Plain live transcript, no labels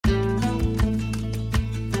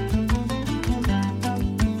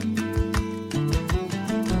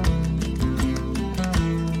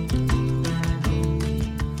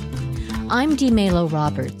I'm DeMelo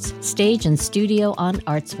Roberts, stage and studio on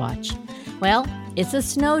Arts Watch. Well, it's a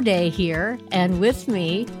snow day here, and with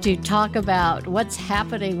me to talk about what's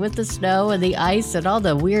happening with the snow and the ice and all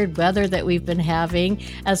the weird weather that we've been having,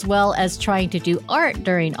 as well as trying to do art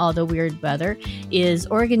during all the weird weather, is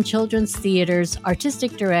Oregon Children's Theater's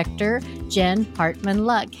artistic director, Jenn Hartmann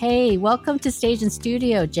Luck. Hey, welcome to Stage and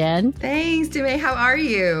Studio, Jenn. Thanks, Deme. How are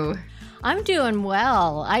you? I'm doing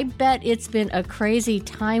well. I bet it's been a crazy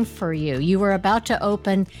time for you. You were about to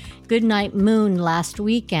open Goodnight Moon last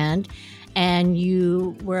weekend, and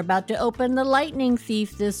you were about to open The Lightning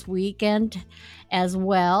Thief this weekend as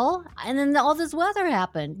well. And then all this weather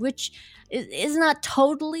happened, which is not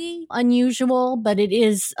totally unusual, but it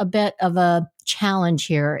is a bit of a challenge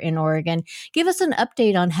here in Oregon. Give us an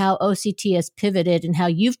update on how OCT has pivoted and how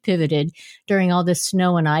you've pivoted during all this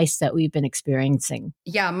snow and ice that we've been experiencing.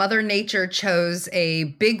 Yeah, Mother Nature chose a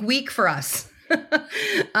big week for us.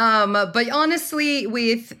 But honestly,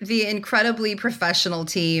 with the incredibly professional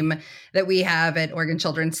team that we have at Oregon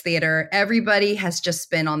Children's Theater, everybody has just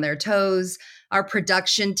been on their toes. Our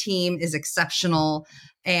production team is exceptional,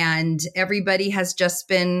 and everybody has just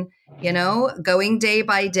been, going day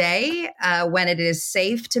by day. When it is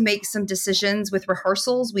safe to make some decisions with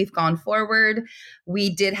rehearsals, we've gone forward. We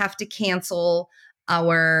did have to cancel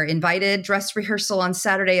our invited dress rehearsal on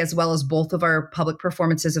Saturday, as well as both of our public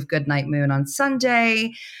performances of Goodnight Moon on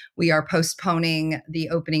Sunday. We are postponing the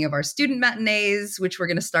opening of our student matinees, which we're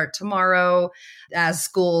going to start tomorrow as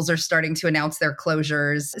schools are starting to announce their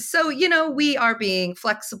closures. So, we are being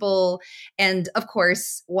flexible. And of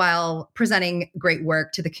course, while presenting great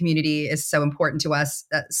work to the community is so important to us,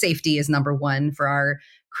 safety is number one for our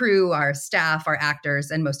crew, our staff, our actors,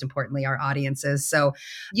 and most importantly, our audiences. So,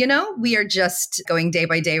 we are just going day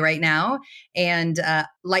by day right now. And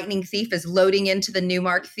Lightning Thief is loading into the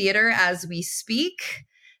Newmark Theater as we speak.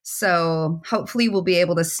 So hopefully we'll be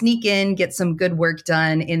able to sneak in, get some good work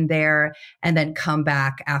done in there, and then come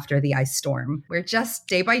back after the ice storm. We're just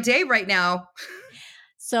day by day right now.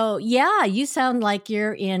 So, yeah, you sound like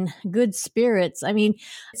you're in good spirits. I mean,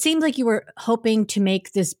 it seems like you were hoping to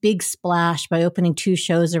make this big splash by opening two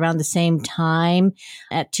shows around the same time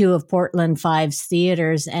at two of Portland Five's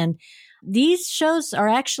theaters. And these shows are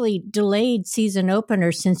actually delayed season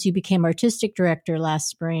openers since you became artistic director last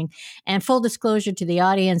spring. And full disclosure to the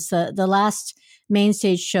audience, the last main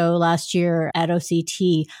stage show last year at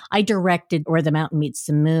OCT, I directed Where the Mountain Meets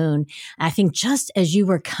the Moon. I think just as you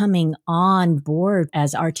were coming on board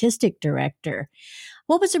as artistic director.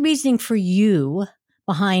 What was the reasoning for you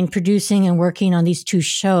behind producing and working on these two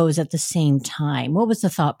shows at the same time? What was the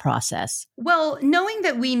thought process? Well, knowing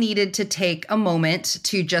that we needed to take a moment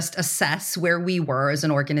to just assess where we were as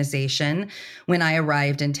an organization when I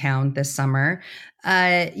arrived in town this summer,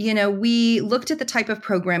 we looked at the type of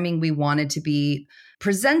programming we wanted to be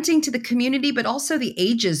presenting to the community, but also the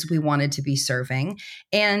ages we wanted to be serving,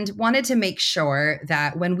 and wanted to make sure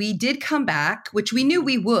that when we did come back, which we knew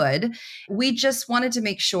we would, we just wanted to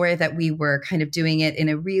make sure that we were kind of doing it in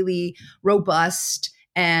a really robust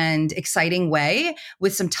and exciting way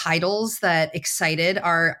with some titles that excited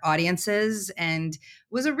our audiences and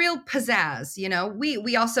was a real pizzazz.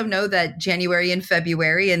 We also know that January and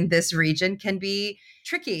February in this region can be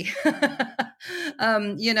tricky,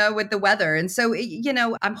 with the weather. And so,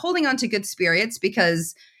 I'm holding on to good spirits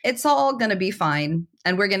because it's all going to be fine.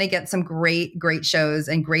 And we're going to get some great, great shows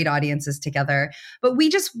and great audiences together. But we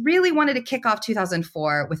just really wanted to kick off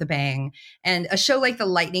 2004 with a bang. And a show like The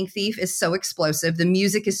Lightning Thief is so explosive. The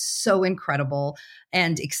music is so incredible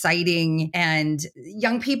and exciting. And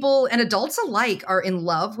young people and adults alike are in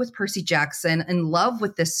love with Percy Jackson, in love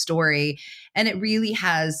with this story. And it really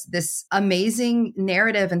has this amazing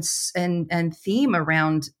narrative and theme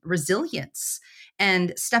around resilience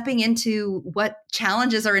and stepping into what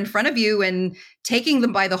challenges are in front of you and taking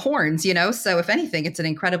them by the horns, So if anything, it's an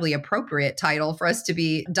incredibly appropriate title for us to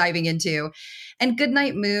be diving into. And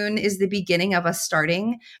Goodnight Moon is the beginning of us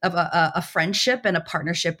starting of a friendship and a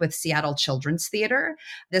partnership with Seattle Children's Theater.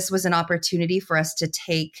 This was an opportunity for us to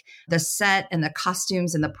take the set and the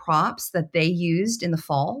costumes and the props that they used in the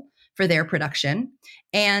fall for their production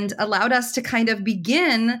and allowed us to kind of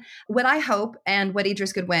begin what I hope and what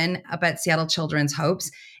Idris Goodwin up at Seattle Children's hopes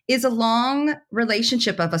is a long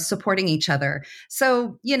relationship of us supporting each other.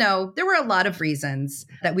 So, there were a lot of reasons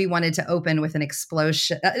that we wanted to open with an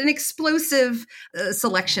explosive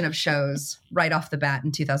selection of shows right off the bat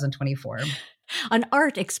in 2024. An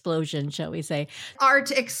art explosion, shall we say. Art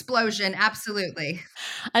explosion, absolutely.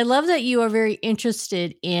 I love that you are very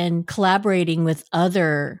interested in collaborating with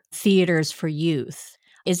other theaters for youth.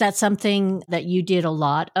 Is that something that you did a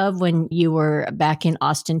lot of when you were back in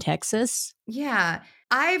Austin, Texas? Yeah.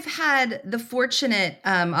 I've had the fortunate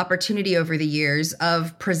opportunity over the years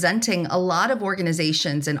of presenting a lot of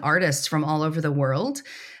organizations and artists from all over the world,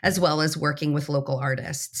 as well as working with local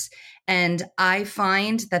artists. And I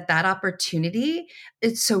find that that opportunity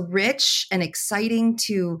is so rich and exciting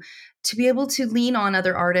to be able to lean on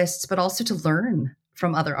other artists, but also to learn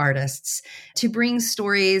from other artists, to bring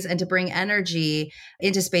stories and to bring energy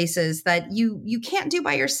into spaces that you can't do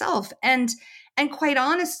by yourself. And quite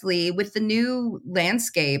honestly, with the new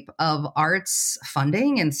landscape of arts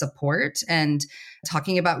funding and support and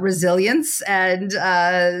talking about resilience and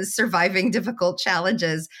surviving difficult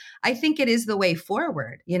challenges, I think it is the way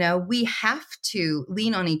forward. You know, we have to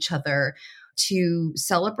lean on each other to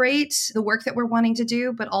celebrate the work that we're wanting to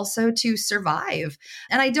do, but also to survive.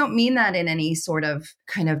 And I don't mean that in any sort of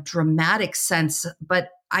kind of dramatic sense, but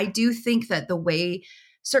I do think that the way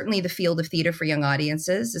certainly the field of theater for young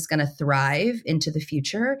audiences is going to thrive into the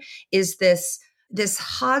future is this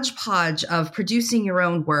hodgepodge of producing your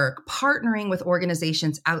own work, partnering with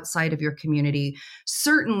organizations outside of your community,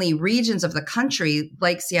 certainly regions of the country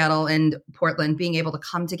like Seattle and Portland being able to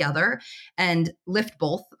come together and lift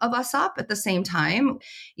both of us up at the same time,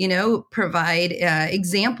 you know, provide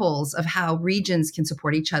examples of how regions can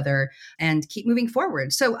support each other and keep moving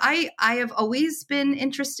forward. So I have always been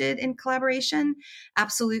interested in collaboration,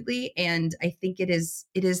 absolutely. And I think it is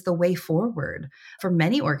the way forward for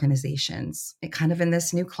many organizations. It kind of in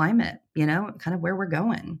this new climate, you know, kind of where we're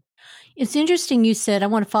going. It's interesting you said, I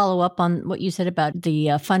want to follow up on what you said about the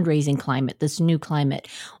fundraising climate, this new climate.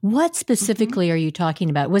 What specifically are you talking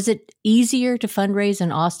about? Was it easier to fundraise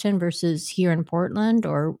in Austin versus here in Portland,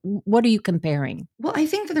 or what are you comparing? Well, I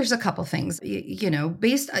think that there's a couple things, you know,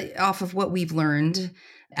 based off of what we've learned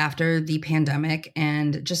after the pandemic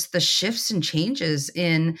and just the shifts and changes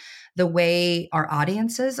in the way our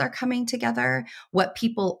audiences are coming together, what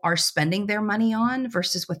people are spending their money on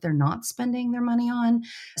versus what they're not spending their money on,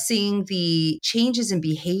 seeing the changes in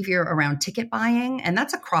behavior around ticket buying, and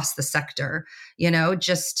that's across the sector, you know,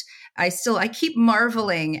 just I keep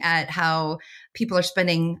marveling at how people are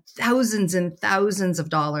spending thousands and thousands of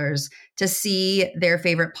dollars to see their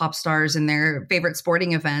favorite pop stars and their favorite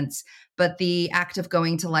sporting events. But the act of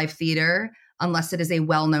going to live theater, unless it is a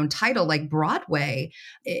well-known title like Broadway,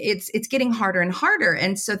 it's getting harder and harder.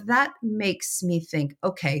 And so that makes me think,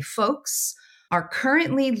 okay, folks are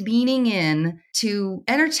currently leaning in to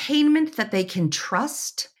entertainment that they can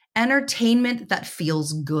trust, entertainment that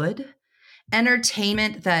feels good,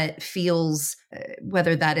 entertainment that feels,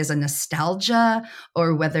 whether that is a nostalgia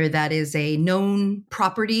or whether that is a known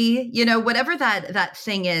property, you know, whatever that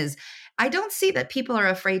thing is. I don't see that people are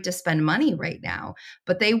afraid to spend money right now,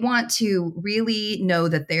 but they want to really know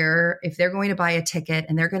that if they're going to buy a ticket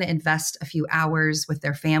and they're going to invest a few hours with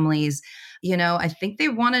their families, you know, I think they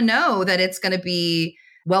want to know that it's going to be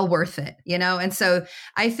well worth it, you know? And so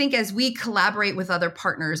I think as we collaborate with other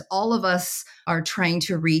partners, all of us are trying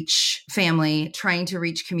to reach family, trying to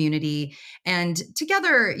reach community, and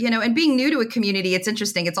together, you know, and being new to a community, it's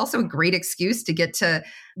interesting. It's also a great excuse to get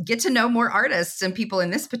to know more artists and people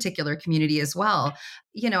in this particular community as well.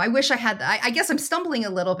 You know, I wish I had, I guess I'm stumbling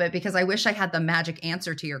a little bit because I wish I had the magic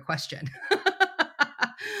answer to your question.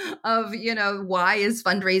 Of, you know, why is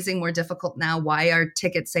fundraising more difficult now? Why are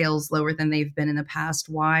ticket sales lower than they've been in the past?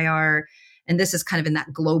 And this is kind of in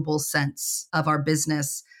that global sense of our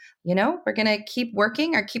business, you know, we're going to keep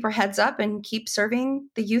working or keep our heads up and keep serving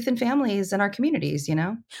the youth and families in our communities, you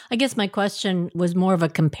know? I guess my question was more of a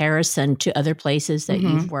comparison to other places that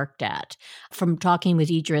you've worked at. From talking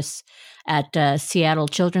with Idris at Seattle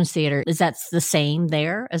Children's Theater, is that the same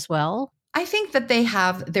there as well? I think that they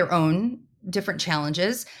have their own different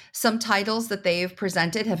challenges. Some titles that they've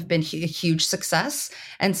presented have been a huge success,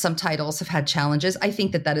 and some titles have had challenges. I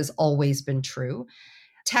think that has always been true.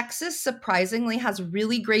 Texas surprisingly has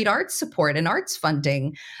really great arts support and arts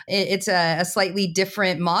funding. It's a slightly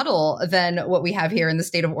different model than what we have here in the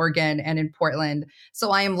state of Oregon and in Portland. So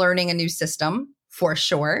I am learning a new system for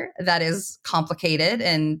sure that is complicated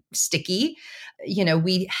and sticky. You know,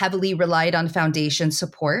 we heavily relied on foundation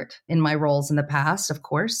support in my roles in the past, of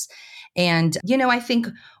course. And, you know, I think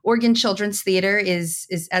Oregon Children's Theater is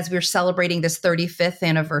as we're celebrating this 35th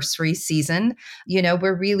anniversary season, you know,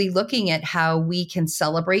 we're really looking at how we can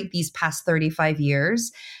celebrate these past 35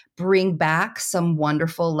 years, bring back some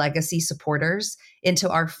wonderful legacy supporters into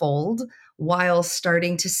our fold while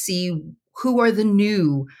starting to see who are the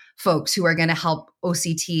new folks who are going to help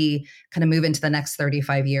OCT kind of move into the next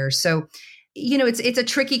 35 years. So, you know, it's a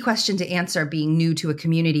tricky question to answer being new to a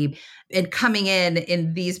community. And coming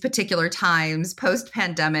in these particular times, post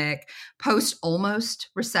pandemic, post almost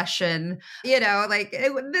recession,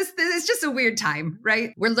 this is just a weird time,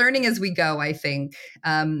 right? We're learning as we go, I think.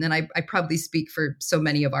 And I probably speak for so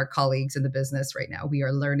many of our colleagues in the business right now. We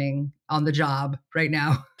are learning on the job right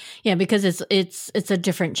now. Yeah, because it's a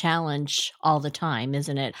different challenge all the time,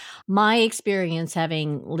 isn't it? My experience,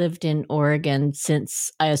 having lived in Oregon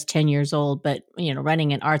since I was 10 years old, but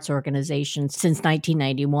running an arts organization since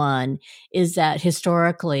 1991, is that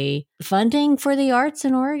historically funding for the arts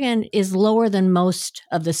in Oregon is lower than most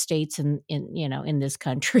of the states in this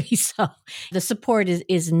country. So the support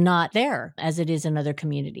is not there as it is in other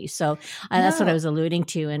communities. So that's what I No, was alluding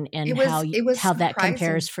to, and it was how that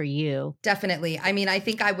compares surprising. for you. Definitely. I mean, I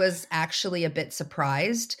think I was actually a bit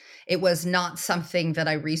surprised. It was not something that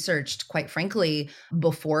I researched, quite frankly,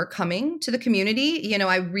 before coming to the community.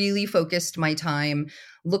 I really focused my time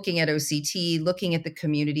looking at OCT, looking at the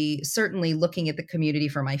community, certainly looking at the community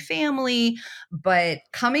for my family. But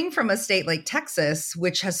coming from a state like Texas,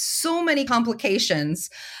 which has so many complications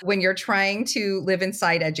when you're trying to live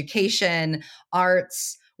inside education,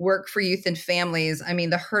 arts, work for youth and families, I mean,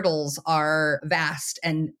 the hurdles are vast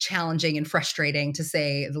and challenging and frustrating, to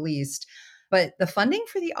say the least. But the funding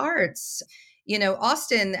for the arts,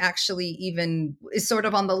 Austin actually even is sort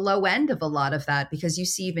of on the low end of a lot of that, because you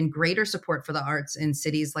see even greater support for the arts in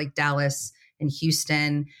cities like Dallas and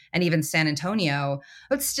Houston and even San Antonio.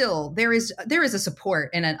 But still, there is a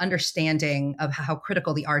support and an understanding of how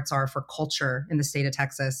critical the arts are for culture in the state of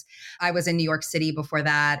Texas. I was in New York City before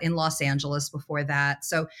that, in Los Angeles before that.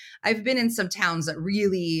 So I've been in some towns that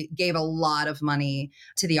really gave a lot of money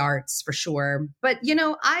to the arts, for sure. But,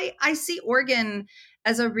 I see Oregon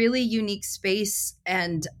as a really unique space,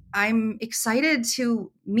 and I'm excited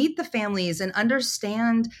to meet the families and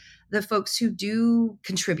understand the folks who do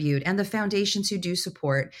contribute and the foundations who do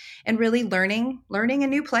support, and really learning a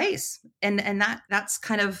new place. And that's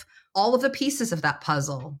kind of all of the pieces of that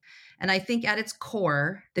puzzle. And I think at its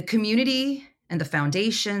core, the community and the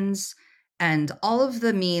foundations and all of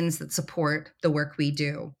the means that support the work we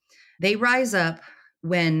do, they rise up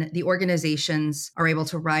when the organizations are able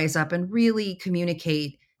to rise up and really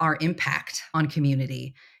communicate our impact on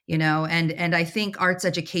community, and I think arts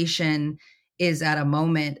education is at a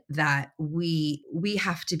moment that we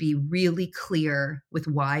have to be really clear with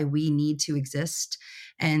why we need to exist.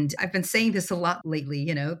 And I've been saying this a lot lately,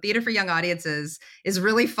 theater for young audiences is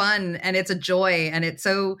really fun, and it's a joy, and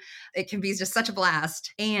it can be just such a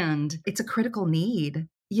blast, and it's a critical need.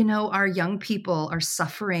 Our young people are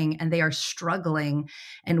suffering and they are struggling.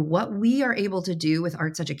 And what we are able to do with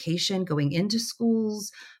arts education, going into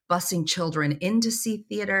schools, busing children in to see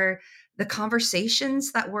theater, the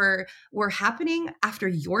conversations that were happening after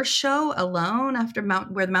your show alone, after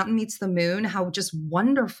Where the Mountain Meets the Moon, how just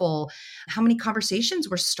wonderful, how many conversations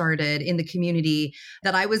were started in the community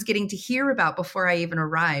that I was getting to hear about before I even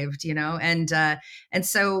arrived, and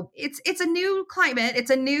so it's a new climate,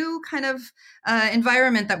 it's a new kind of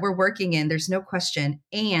environment that we're working in. There's no question.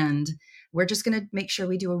 And we're just going to make sure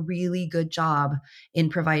we do a really good job in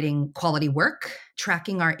providing quality work,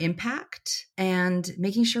 tracking our impact, and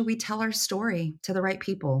making sure we tell our story to the right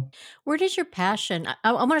people. Where does your passion?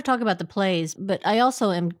 I want to talk about the plays, but I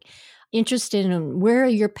also am interested in where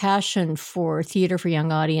your passion for theater for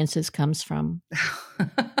young audiences comes from.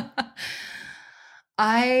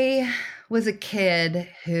 I was a kid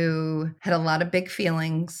who had a lot of big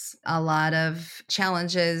feelings, a lot of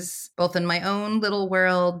challenges, both in my own little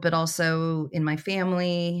world, but also in my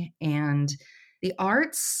family. And the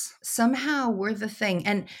arts somehow were the thing.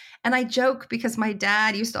 And I joke because my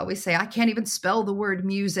dad used to always say, I can't even spell the word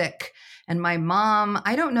music. And my mom,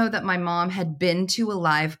 I don't know that my mom had been to a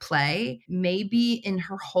live play maybe in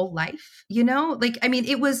her whole life,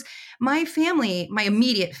 it was my family, my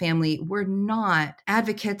immediate family were not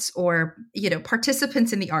advocates or,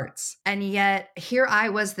 participants in the arts. And yet here I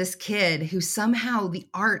was, this kid who somehow the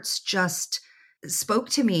arts just spoke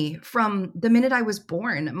to me from the minute I was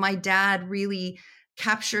born. My dad really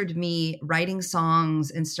captured me writing songs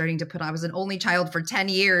and starting to I was an only child for 10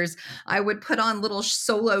 years. I would put on little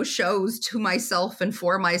solo shows to myself and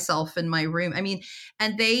for myself in my room.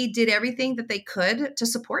 And they did everything that they could to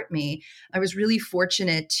support me. I was really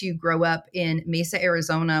fortunate to grow up in Mesa,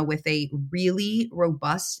 Arizona with a really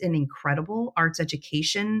robust and incredible arts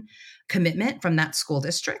education commitment from that school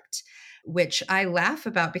district, which I laugh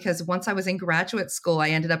about because once I was in graduate school, I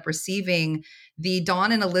ended up receiving the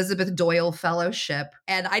Dawn and Elizabeth Doyle Fellowship.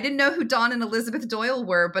 And I didn't know who Dawn and Elizabeth Doyle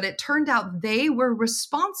were, but it turned out they were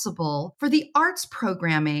responsible for the arts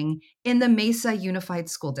programming in the Mesa Unified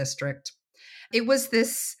School District. It was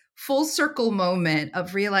this full circle moment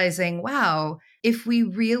of realizing, wow, if we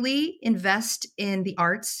really invest in the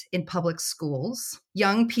arts in public schools,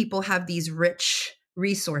 young people have these rich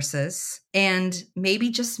resources, and maybe,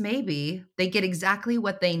 just maybe, they get exactly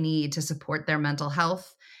what they need to support their mental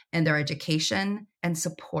health and their education and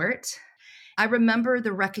support. I remember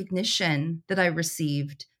the recognition that I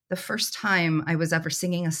received the first time I was ever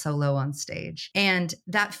singing a solo on stage. And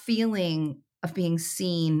that feeling of being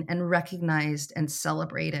seen and recognized and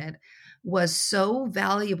celebrated was so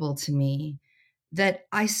valuable to me that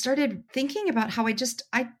I started thinking about how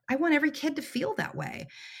I want every kid to feel that way.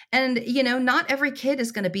 And, not every kid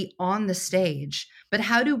is going to be on the stage, but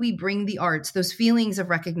how do we bring the arts, those feelings of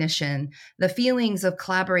recognition, the feelings of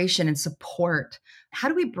collaboration and support? How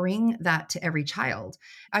do we bring that to every child?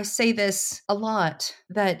 I say this a lot,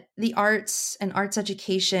 that the arts and arts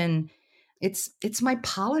education, it's my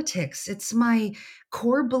politics. It's my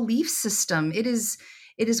core belief system. It is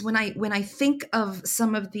when I think of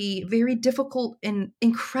some of the very difficult and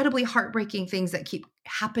incredibly heartbreaking things that keep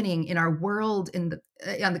happening in our world,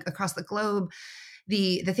 across the globe,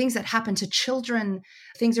 the things that happen to children,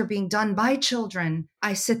 things are being done by children.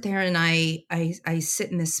 I sit there and I sit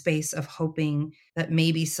in this space of hoping that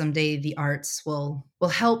maybe someday the arts will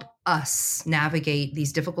help us navigate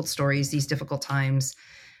these difficult stories, these difficult times,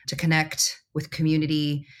 to connect with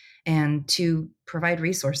community and to provide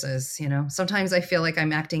resources. Sometimes I feel like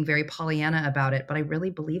I'm acting very Pollyanna about it, but I really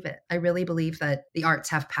believe it. I really believe that the arts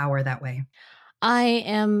have power that way. I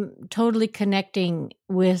am totally connecting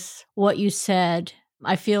with what you said.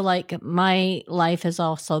 I feel like my life has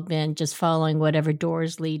also been just following whatever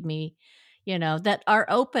doors lead me, that are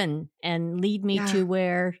open and lead me Yeah, to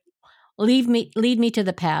where lead me to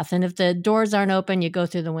the path. And if the doors aren't open, you go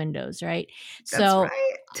through the windows, right? that's So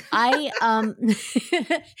right. I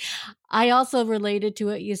I also related to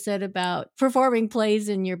what you said about performing plays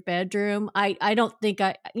in your bedroom. I don't think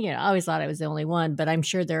I always thought I was the only one, but I'm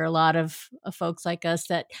sure there are a lot of folks like us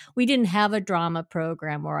that we didn't have a drama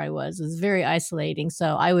program where I was. It was very isolating.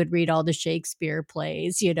 So I would read all the Shakespeare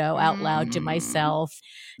plays, out loud to Mm. myself.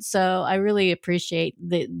 So I really appreciate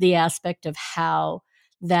the aspect of how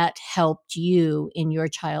that helped you in your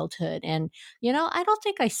childhood. And, I don't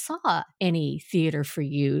think I saw any theater for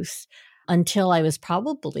youth until I was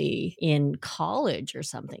probably in college or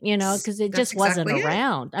something, because it That's just wasn't exactly it.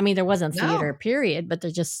 around. I mean, there wasn't theater, No. period, but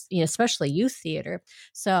there's just, especially youth theater.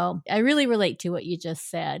 So I really relate to what you just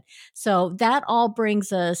said. So that all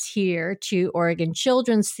brings us here to Oregon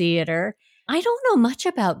Children's Theater. I don't know much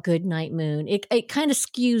about Goodnight Moon. It kind of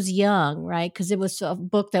skews young, right? Because it was a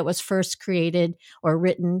book that was first created or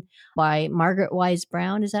written by Margaret Wise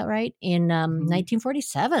Brown. Is that right? In Mhm.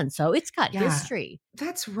 1947. So it's got Yeah, history.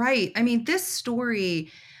 that's right. I mean, this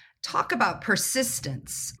story, talk about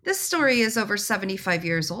persistence. This story is over 75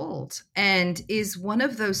 years old and is one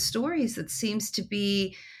of those stories that seems to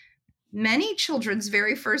be many children's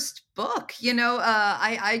very first book.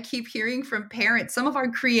 I keep hearing from parents, some of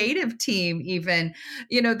our creative team even,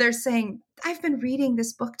 they're saying, I've been reading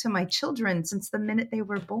this book to my children since the minute they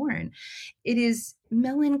were born. It is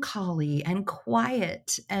melancholy and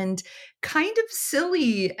quiet and kind of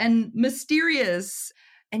silly and mysterious.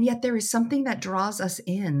 And yet there is something that draws us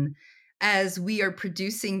in as we are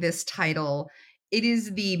producing this title. It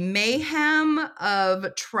is the mayhem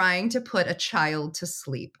of trying to put a child to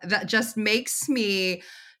sleep that just makes me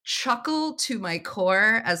chuckle to my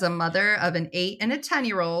core as a mother of an 8 and a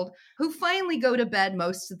 10-year-old who finally go to bed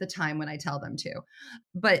most of the time when I tell them to.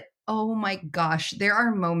 But oh my gosh, there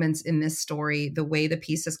are moments in this story, the way the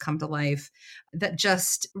pieces come to life, that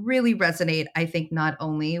just really resonate, I think, not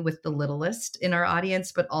only with the littlest in our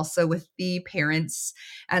audience, but also with the parents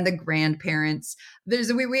and the grandparents.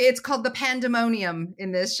 It's called the pandemonium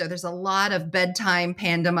in this show. There's a lot of bedtime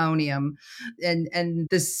pandemonium and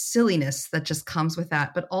the silliness that just comes with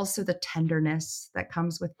that, but also the tenderness that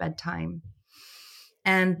comes with bedtime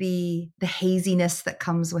and the haziness that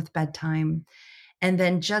comes with bedtime. And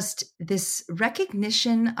then just this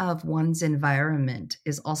recognition of one's environment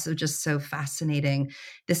is also just so fascinating.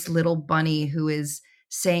 This little bunny who is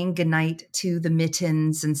saying goodnight to the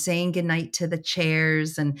mittens and saying goodnight to the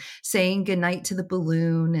chairs and saying goodnight to the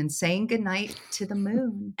balloon and saying goodnight to the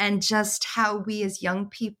moon. And just how we as young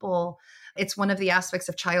people, it's one of the aspects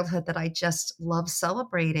of childhood that I just love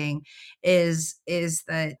celebrating is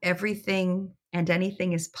that everything and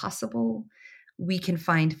anything is possible. We can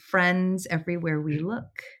find friends everywhere we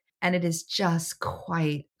look. And it is just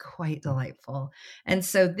quite delightful. And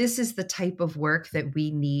so this is the type of work that we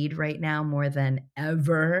need right now more than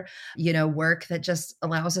ever, work that just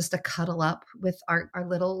allows us to cuddle up with our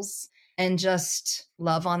littles and just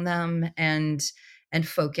love on them and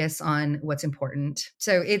focus on what's important.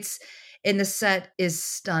 So and the set is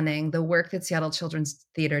stunning. The work that Seattle Children's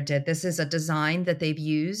Theater did. This is a design that they've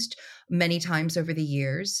used many times over the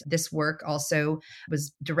years. This work also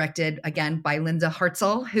was directed again by Linda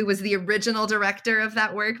Hartzell, who was the original director of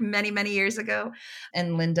that work many, many years ago.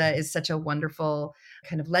 And Linda is such a wonderful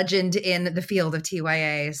kind of legend in the field of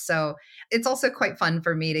TYA. So it's also quite fun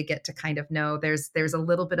for me to get to kind of know there's a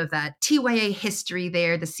little bit of that TYA history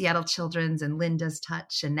there, the Seattle Children's and Linda's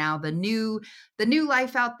touch, and now the new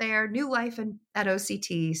life out there, new life at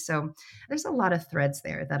OCT. So there's a lot of threads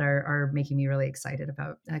there that are making me really excited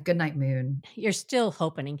about Goodnight Moon. You're still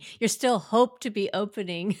hoping. You're still hope to be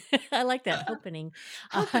opening. I like that, hoping.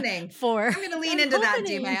 Hoping. For I'm going to lean into that,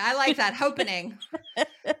 Dime. I like that, hoping.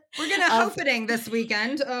 We're going to hoping this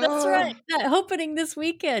weekend. Oh. That's right. Hoping this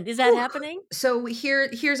weekend. Is that happening? So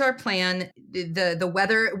here's our plan. The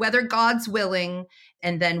weather gods willing,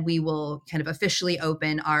 and then we will kind of officially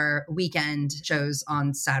open our weekend shows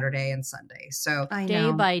on Saturday and Sunday. So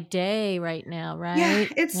day by day right now, right? Yeah,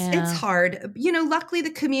 it's hard. Luckily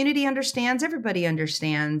the community understands, everybody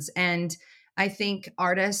understands. And I think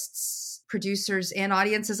artists, producers, and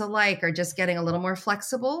audiences alike are just getting a little more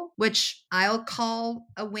flexible, which I'll call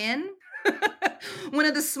a win. One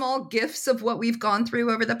of the small gifts of what we've gone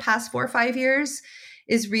through over the past 4 or 5 years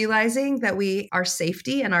is realizing that our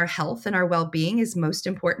safety and our health and our well-being is most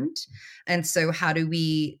important. And so how do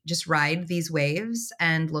we just ride these waves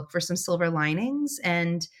and look for some silver linings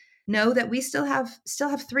and know that we still have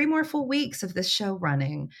 3 more full weeks of this show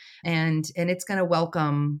running, and it's going to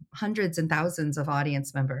welcome hundreds and thousands of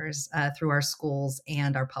audience members through our schools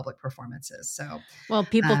and our public performances. So, well,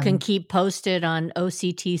 people can keep posted on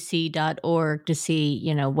octc.org to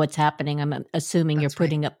see, what's happening. I'm assuming you're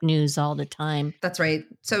putting up news all the time. That's right.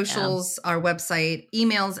 Socials, our website,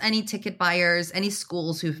 emails, any ticket buyers, any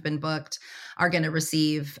schools who've been booked are going to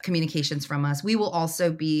receive communications from us. We will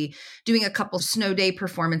also be doing a couple snow day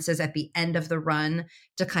performances at the end of the run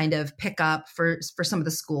to kind of pick up for some of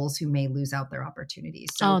the schools who may lose out their opportunities.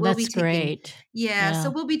 So that's great. Yeah.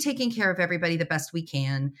 So we'll be taking care of everybody the best we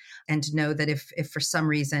can, and to know that if for some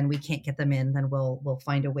reason we can't get them in, then we'll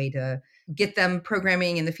find a way to get them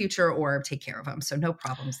programming in the future or take care of them. So no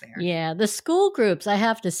problems there. Yeah. The school groups, I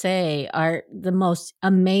have to say, are the most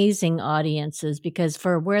amazing audiences, because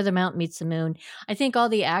for Where the Mountain Meets the Moon, I think all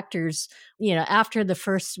the actors, after the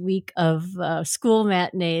first week of school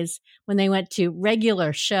matinees, when they went to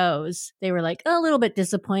regular shows, they were like a little bit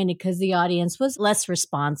disappointed because the audience was less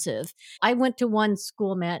responsive. I went to one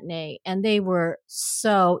school matinee and they were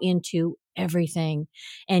so into everything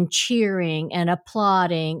and cheering and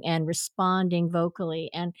applauding and responding vocally.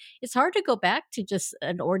 And it's hard to go back to just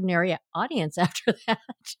an ordinary audience after that.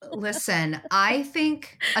 Listen, I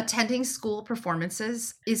think attending school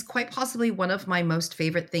performances is quite possibly one of my most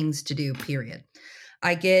favorite things to do, period.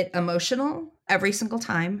 I get emotional every single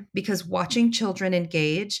time because watching children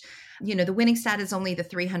engage, the winning stat is only the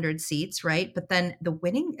 300 seats, right? But then the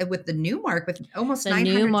winning with the Newmark with almost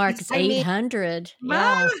 900 The Newmark seats, is 800.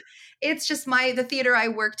 Yeah. It's just the theater I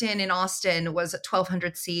worked in Austin was a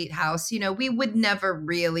 1,200 seat house. We would never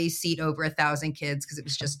really seat over 1,000 kids because it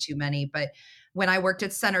was just too many. But when I worked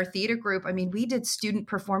at Center Theater Group, we did student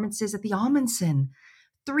performances at the Amundsen.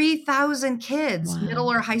 3,000 kids, wow.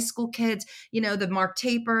 Middle or high school kids, the Mark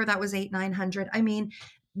Taper, that was 800-900.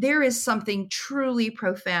 There is something truly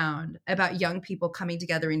profound about young people coming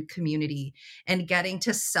together in community and getting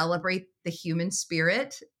to celebrate the human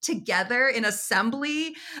spirit together in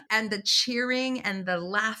assembly, and the cheering and the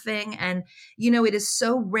laughing. And, it is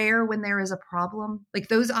so rare when there is a problem. Like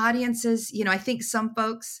those audiences, I think some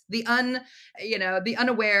folks, the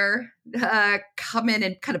unaware come in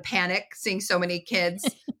and kind of panic seeing so many kids,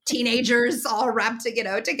 teenagers all wrapped,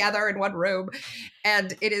 together in one room.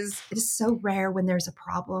 And it is so rare when there's a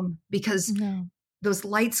problem, because those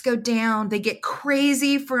lights go down, they get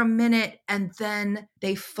crazy for a minute, and then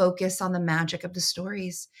they focus on the magic of the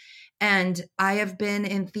stories. And I have been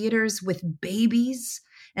in theaters with babies,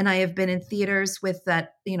 and I have been in theaters with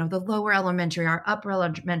that, the lower elementary, our upper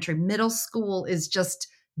elementary, middle school is just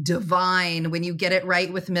divine when you get it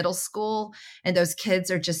right with middle school, and those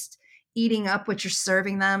kids are just eating up what you're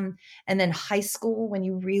serving them. And then high school, when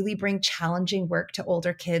you really bring challenging work to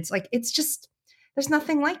older kids, it's just, there's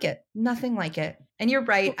nothing like it. Nothing like it. And you're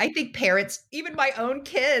right. I think parents, even my own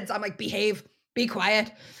kids, I'm like, behave, be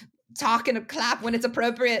quiet, talk and clap when it's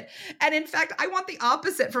appropriate. And in fact, I want the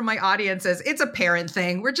opposite from my audiences. It's a parent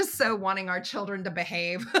thing. We're just so wanting our children to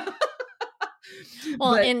behave.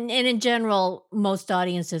 Well, and in general, most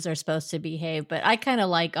audiences are supposed to behave, but I kind of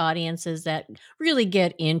like audiences that really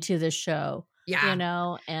get into the show.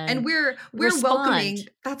 Yeah. And and we're respond. welcoming,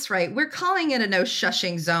 that's right. We're calling it a no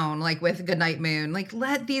shushing zone, like with Goodnight Moon. Like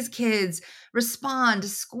let these kids respond,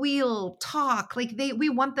 squeal, talk. Like we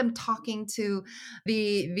want them talking to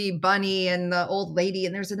the bunny and the old lady,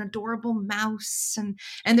 and there's an adorable mouse,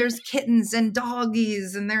 and there's kittens and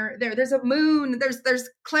doggies, and there's a moon. There's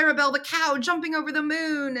Clarabelle the cow jumping over the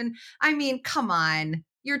moon. And I mean, come on.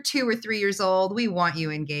 You're 2 or 3 years old. We want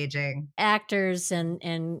you engaging. Actors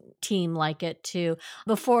and team like it too.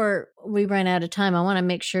 Before we run out of time, I want to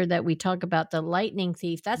make sure that we talk about The Lightning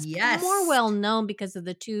Thief. That's more Yes. well known because of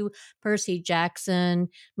the two Percy Jackson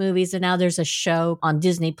movies, and now there's a show on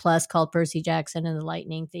Disney Plus called Percy Jackson and the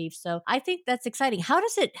Lightning Thief. So I think that's exciting. How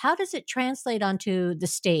does it translate onto the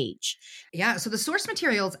stage? Yeah. So the source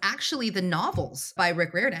material is actually the novels by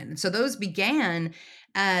Rick Riordan. So those began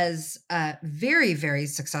as very, very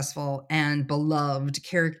successful and beloved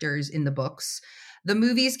characters in the books. The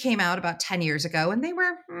movies came out about 10 years ago, and they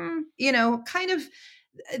were, kind of,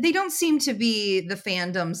 they don't seem to be the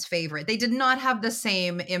fandom's favorite. They did not have the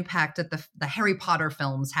same impact that the Harry Potter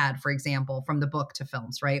films had, for example, from the book to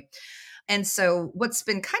films, right? And so what's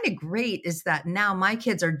been kind of great is that now my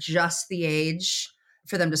kids are just the age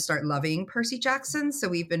for them to start loving Percy Jackson. So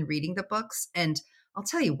we've been reading the books, and I'll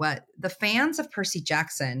tell you what, the fans of Percy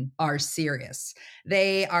Jackson are serious.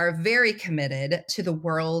 They are very committed to the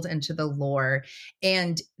world and to the lore.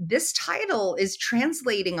 And this title is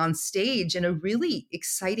translating on stage in a really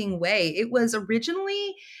exciting way. It was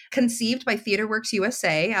originally conceived by TheaterWorks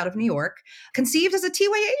USA out of New York, conceived as a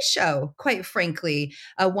TYA show, quite frankly,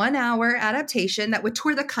 a 1 hour adaptation that would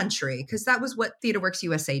tour the country, because that was what TheaterWorks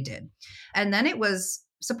USA did. And then it was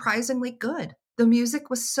surprisingly good. The music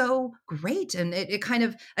was so great, and it kind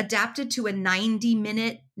of adapted to a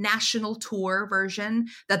 90-minute national tour version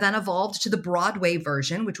that then evolved to the Broadway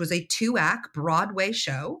version, which was a 2-act Broadway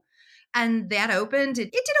show. And that opened.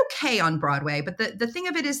 It did okay on Broadway, but the thing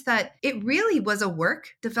of it is that it really was a work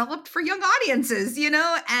developed for young audiences,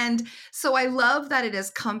 And so I love that it has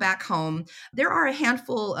come back home. There are a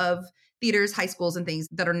handful of theaters, high schools, and things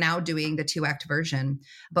that are now doing the 2-act version.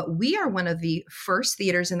 But we are one of the first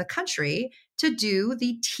theaters in the country to do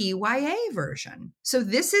the TYA version. So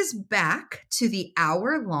this is back to the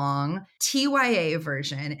hour-long TYA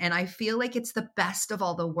version. And I feel like it's the best of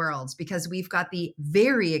all the worlds because we've got the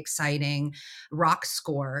very exciting rock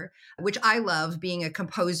score, which I love, being a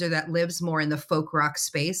composer that lives more in the folk rock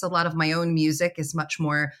space. A lot of my own music is much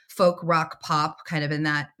more folk rock pop, kind of in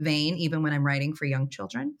that vein, even when I'm writing for young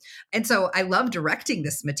children. And so I love directing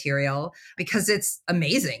this material because it's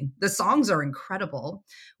amazing. The songs are incredible.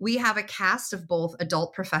 We have a cast of both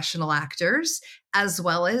adult professional actors as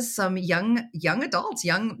well as some young adults.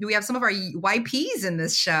 We have some of our YPs in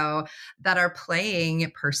this show that are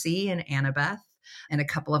playing Percy and Annabeth, and a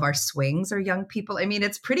couple of our swings are young people. I mean,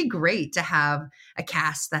 it's pretty great to have a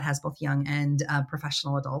cast that has both young and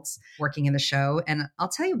professional adults working in the show. And I'll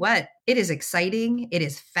tell you what, it is exciting. It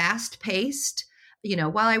is fast paced.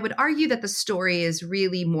 While I would argue that the story is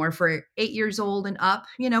really more for 8 years old and up,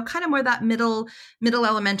 kind of more that middle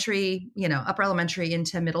elementary, upper elementary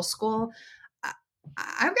into middle school.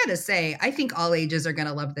 I've got to say, I think all ages are going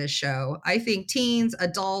to love this show. I think teens,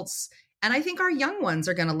 adults, and I think our young ones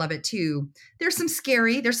are going to love it too. There's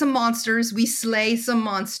some monsters. We slay some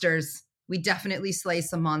monsters. We definitely slay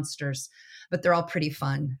some monsters, but they're all pretty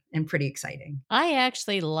fun and pretty exciting. I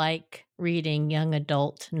actually like reading young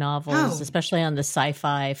adult novels, especially on the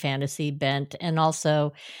sci-fi fantasy bent, and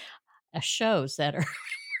also shows that are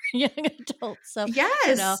young adults. So,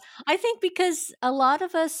 yes, I think because a lot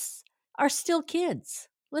of us are still kids.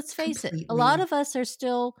 Let's face it. A lot of us are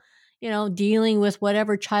still, dealing with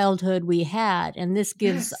whatever childhood we had. And this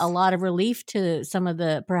gives a lot of relief to some of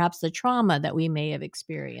perhaps the trauma that we may have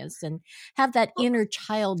experienced, and have that inner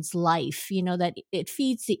child's life, that it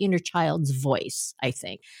feeds the inner child's voice, I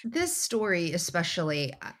think. This story,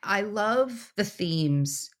 especially, I love the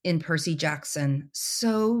themes in Percy Jackson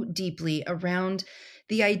so deeply around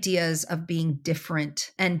the ideas of being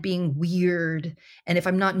different and being weird. And if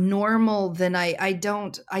I'm not normal, then I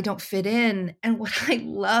don't fit in. And what I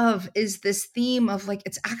love is this theme of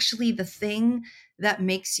it's actually the thing that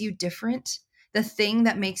makes you different. The thing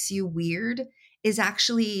that makes you weird is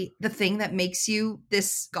actually the thing that makes you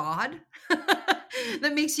this god.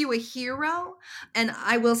 That makes you a hero. And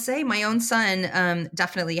I will say my own son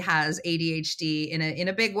definitely has ADHD in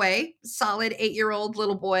a big way. Solid 8-year-old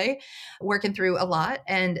little boy working through a lot.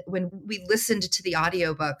 And when we listened to the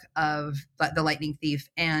audiobook of The Lightning Thief,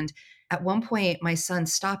 and at one point my son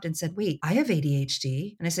stopped and said, "Wait, I have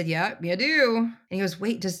ADHD." And I said, "Yeah, you do." And he goes,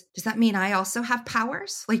 "Wait, does that mean I also have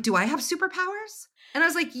powers? Do I have superpowers?" And I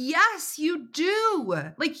was like, yes, you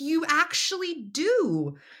do. Like, you actually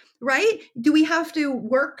do, right? Do we have to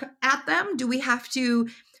work at them? Do we have to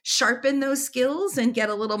sharpen those skills and get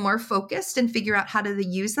a little more focused and figure out how to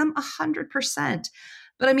use them? 100%.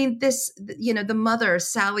 But I mean, this, the mother,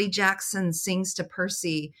 Sally Jackson, sings to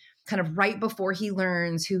Percy kind of right before he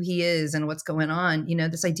learns who he is and what's going on.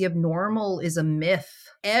 This idea of normal is a myth.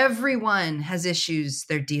 Everyone has issues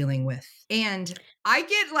they're dealing with. And I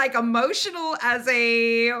get like emotional as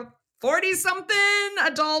a 40-something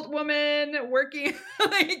adult woman working.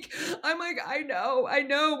 I'm like, I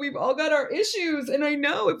know, we've all got our issues. And I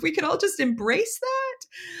know if we could all just embrace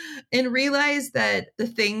that and realize that the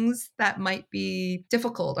things that might be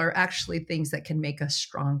difficult are actually things that can make us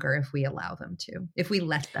stronger if we allow them to, if we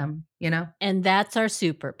let them, And that's our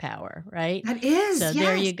superpower, right? That is. So yes.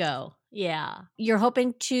 There you go. Yeah. You're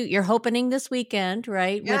hoping this weekend,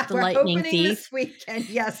 right? Yeah, with the Lightning Thief. This weekend.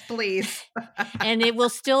 Yes, please. And it will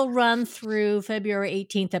still run through February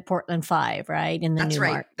 18th at Portland 5, right? In the That's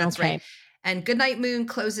Newmark. Right. That's right. And Goodnight Moon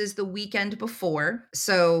closes the weekend before.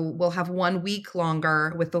 So we'll have 1 week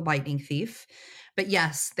longer with the Lightning Thief. But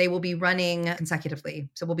yes, they will be running consecutively.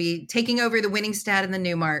 So we'll be taking over the winning stat in the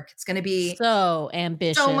Newmark. It's going to be so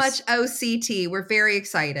ambitious. So much OCT. We're very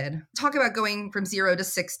excited. Talk about going from 0 to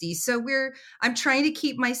 60. So I'm trying to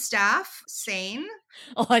keep my staff sane.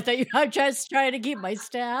 Oh, I thought you were just trying to keep my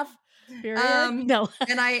staff. No.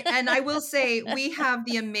 and I will say we have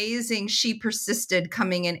the amazing She Persisted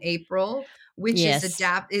coming in April, which is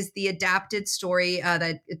the adapted story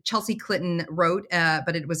that Chelsea Clinton wrote,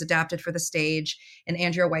 but it was adapted for the stage. And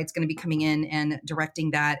Andrea White's going to be coming in and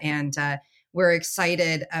directing that. And we're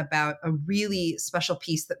excited about a really special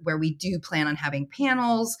piece where we do plan on having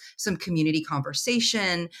panels, some community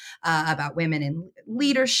conversation about women in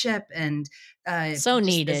leadership and so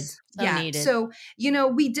needed. So,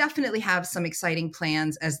 we definitely have some exciting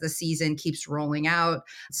plans as the season keeps rolling out,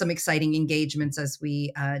 some exciting engagements as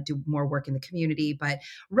we do more work in the community. But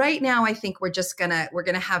right now, I think we're going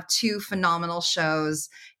to have 2 phenomenal shows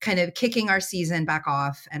kind of kicking our season back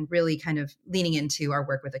off and really kind of leaning into our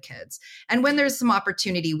work with the kids. And when there's some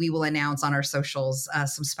opportunity, we will announce on our socials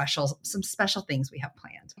some special things we have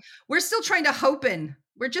planned. We're still trying to hopen.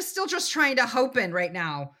 We're still trying to hopen right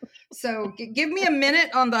now. So give me a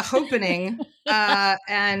minute on the hopening,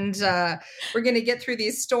 and we're going to get through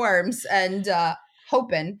these storms and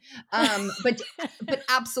hoping. But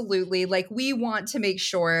absolutely, like, we want to make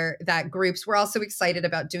sure that groups, we're also excited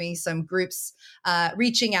about doing some groups,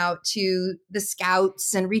 reaching out to the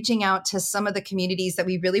scouts and reaching out to some of the communities that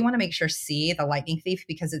we really want to make sure see the Lightning Thief,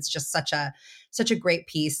 because it's just such a great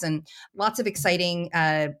piece, and lots of exciting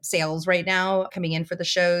sales right now coming in for the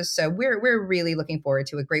shows. So we're really looking forward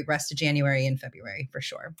to a great rest of January and February for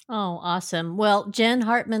sure. Oh, awesome. Well, Jenn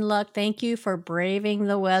Hartmann Luck, thank you for braving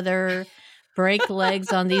the weather, break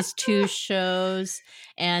legs on these 2 shows.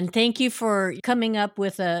 And thank you for coming up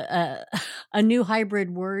with a new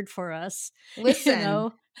hybrid word for us.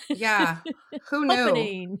 Listen, yeah, who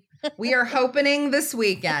knew? We are hopening this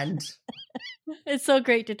weekend. It's so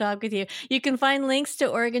great to talk with you. You can find links to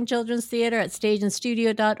Oregon Children's Theater at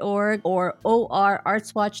stageandstudio.org or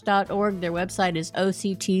orartswatch.org. Their website is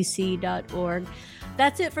octc.org.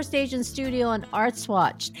 That's it for Stage and Studio on Arts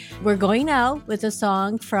Watch. We're going now with a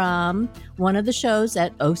song from one of the shows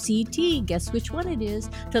at OCT. Guess which one it is?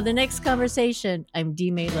 Till the next conversation, I'm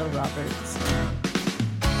D. Malo Roberts.